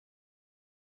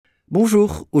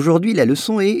Bonjour, aujourd'hui la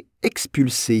leçon est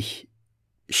Expulsés.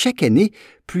 Chaque année,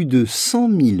 plus de 100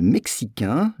 000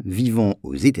 Mexicains vivant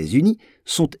aux États-Unis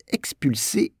sont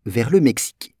expulsés vers le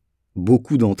Mexique.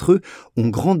 Beaucoup d'entre eux ont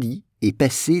grandi et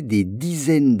passé des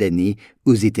dizaines d'années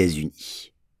aux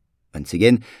États-Unis. Once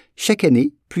again, chaque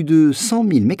année, plus de 100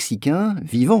 000 Mexicains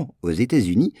vivant aux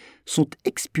États-Unis sont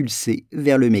expulsés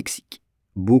vers le Mexique.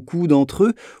 Beaucoup d'entre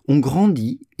eux ont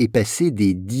grandi et passé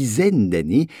des dizaines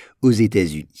d'années aux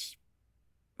États-Unis.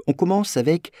 On commence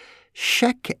avec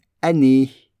chaque année.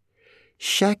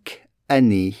 Chaque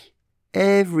année.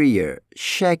 Every year.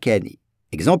 Chaque année.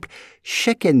 Exemple,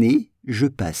 chaque année, je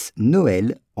passe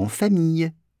Noël en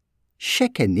famille.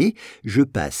 Chaque année, je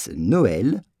passe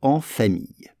Noël en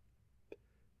famille.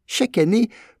 Chaque année,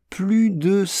 plus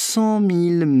de 100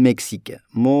 000 Mexicains.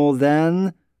 More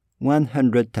than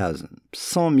 100,000.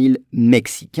 100 000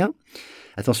 Mexicains.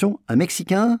 Attention, un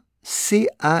Mexicain,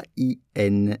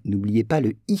 C-A-I-N. N'oubliez pas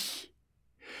le I.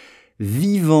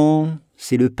 Vivant,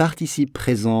 c'est le participe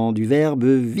présent du verbe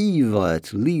vivre.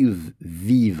 To live,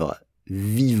 vivre,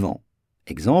 vivant.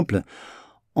 Exemple,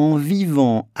 en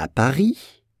vivant à Paris,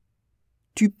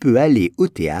 tu peux aller au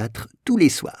théâtre tous les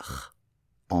soirs.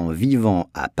 En vivant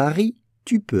à Paris,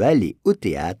 tu peux aller au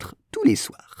théâtre tous les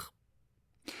soirs.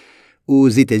 Aux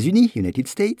États-Unis, United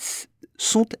States,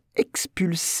 sont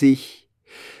expulsés.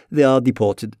 They are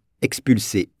deported.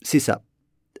 Expulsés, c'est ça.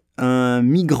 Un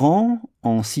migrant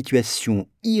en situation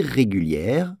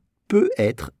irrégulière peut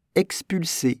être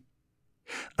expulsé.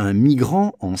 Un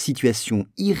migrant en situation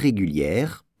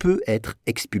irrégulière peut être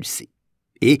expulsé.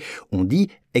 Et on dit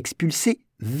expulsé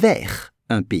vers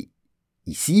un pays.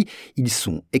 Ici, ils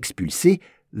sont expulsés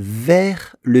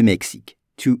vers le Mexique.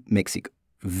 To Mexico.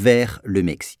 Vers le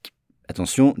Mexique.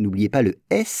 Attention, n'oubliez pas le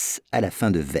S à la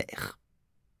fin de vers.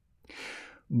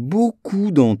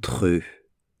 Beaucoup d'entre eux,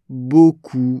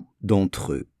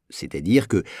 c'est-à-dire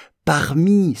que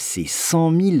parmi ces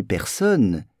 100 000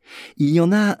 personnes, il y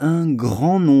en a un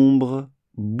grand nombre,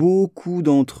 beaucoup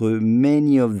d'entre eux,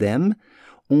 many of them,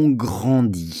 ont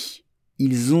grandi.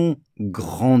 Ils ont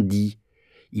grandi.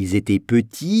 Ils étaient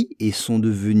petits et sont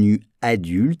devenus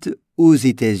adultes aux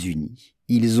États-Unis.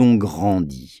 Ils ont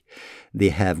grandi.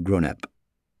 They have grown up.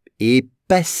 Et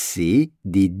passé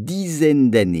des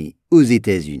dizaines d'années aux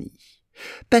États-Unis.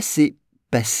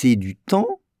 Passer du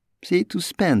temps, c'est to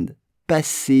spend.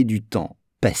 Passer du temps,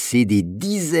 passer des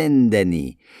dizaines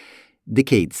d'années,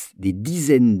 decades, des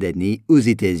dizaines d'années aux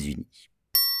États-Unis.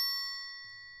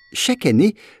 Chaque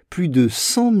année, plus de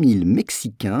 100 000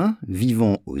 Mexicains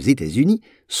vivant aux États-Unis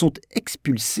sont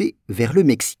expulsés vers le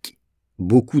Mexique.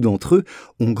 Beaucoup d'entre eux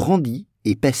ont grandi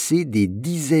et passé des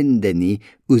dizaines d'années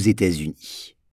aux États-Unis.